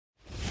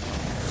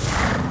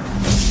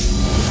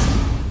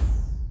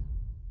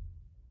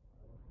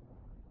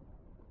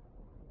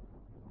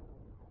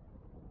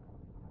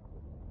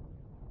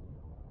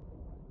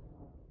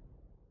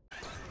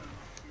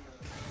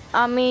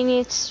I mean,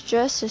 it's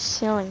just a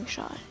ceiling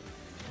shot.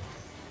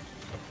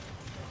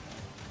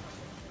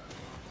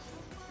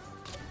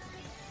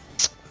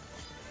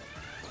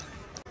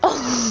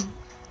 Oh.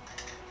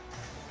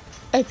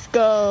 Let's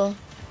go.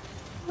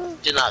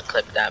 Do not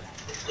clip that.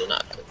 Do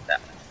not clip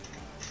that.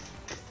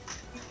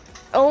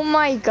 Oh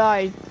my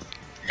god.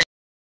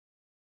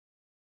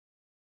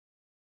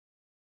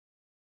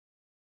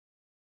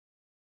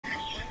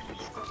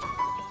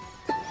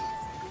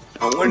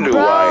 I wonder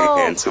Bro, why,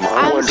 handsome.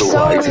 I wonder so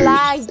why, too.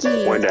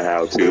 laggy. Wonder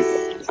how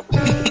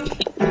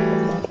to.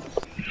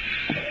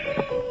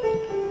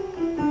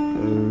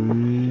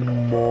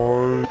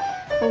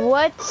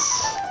 What?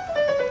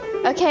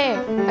 Okay,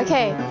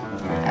 okay.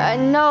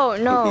 No.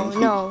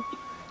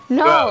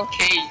 Bro,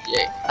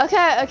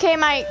 KJ. Okay,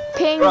 my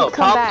ping Bro,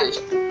 come back.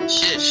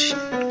 Shush.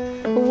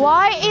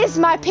 Why is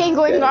my ping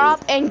going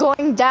up and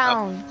going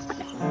down?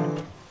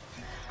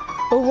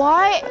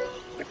 Why?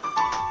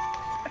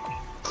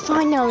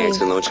 Finally.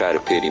 Handsome, don't try to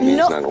pity me.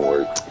 No. It's not gonna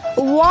work.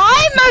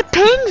 Why my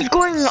ping's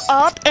going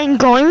up and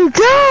going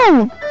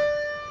down?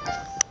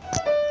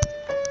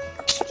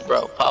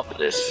 Bro, pop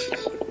this.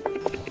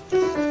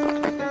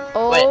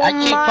 Oh Wait, I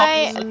keep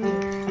my! popping.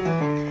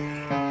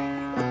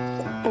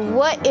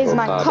 What is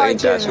my Pop, card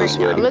ain't doing Josh so right now?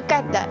 sweaty? Look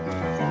at that.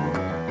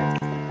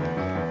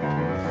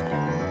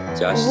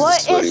 Josh is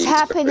What sweaty is person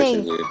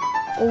happening? here.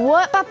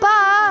 What,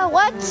 Papa?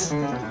 What?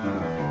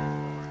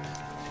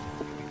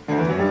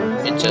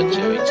 It's a 2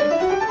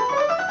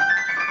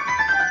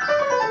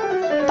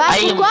 Bah, I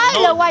am pourquoi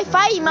not- le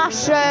Wi-Fi il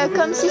marche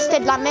comme si c'était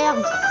de la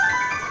merde?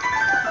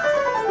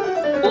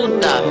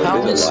 What the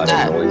hell There's is a lot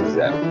that? of noises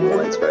at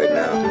once right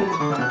now.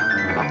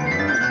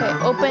 Okay,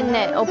 open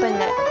net, open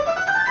net.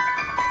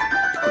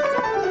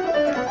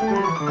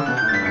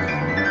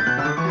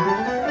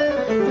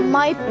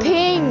 My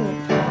ping!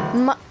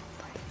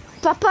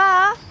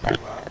 Papa!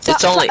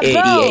 It's only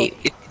 88.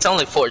 It's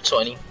only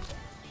 420.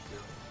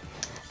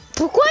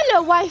 Pourquoi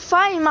le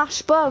Wi-Fi il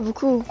marche pas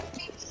beaucoup?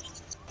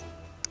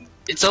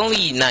 It's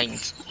only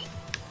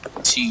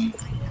 92.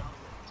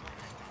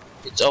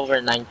 It's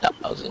over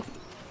 9,000.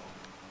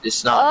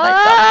 It's not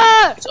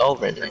 9,000. It's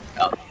over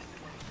 9,000.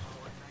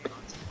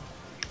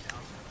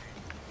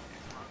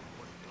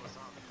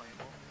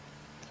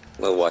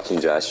 Love watching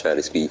Josh try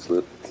to speed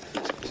flip.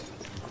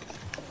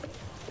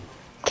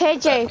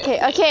 KJ,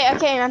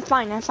 okay, I'm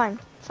fine.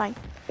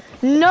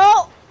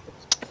 No!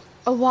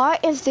 Why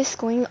is this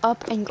going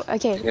up and go?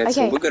 Okay,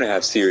 Handsome, okay. we're gonna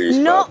have serious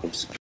No.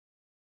 problems.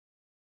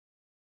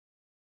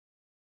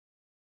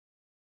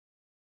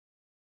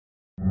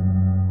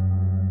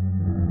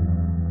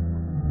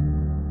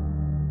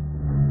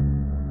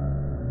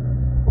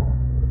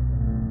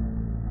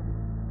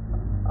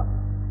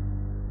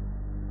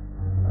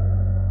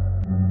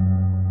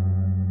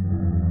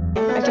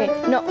 Okay,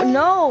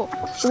 no.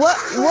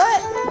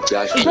 What?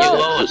 Josh, Can you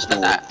lower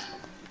that?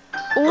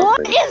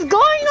 What is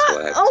going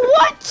on?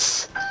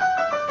 What?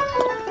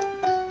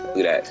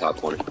 Look at that top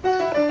corner.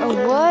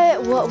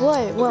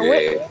 What?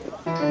 Yeah.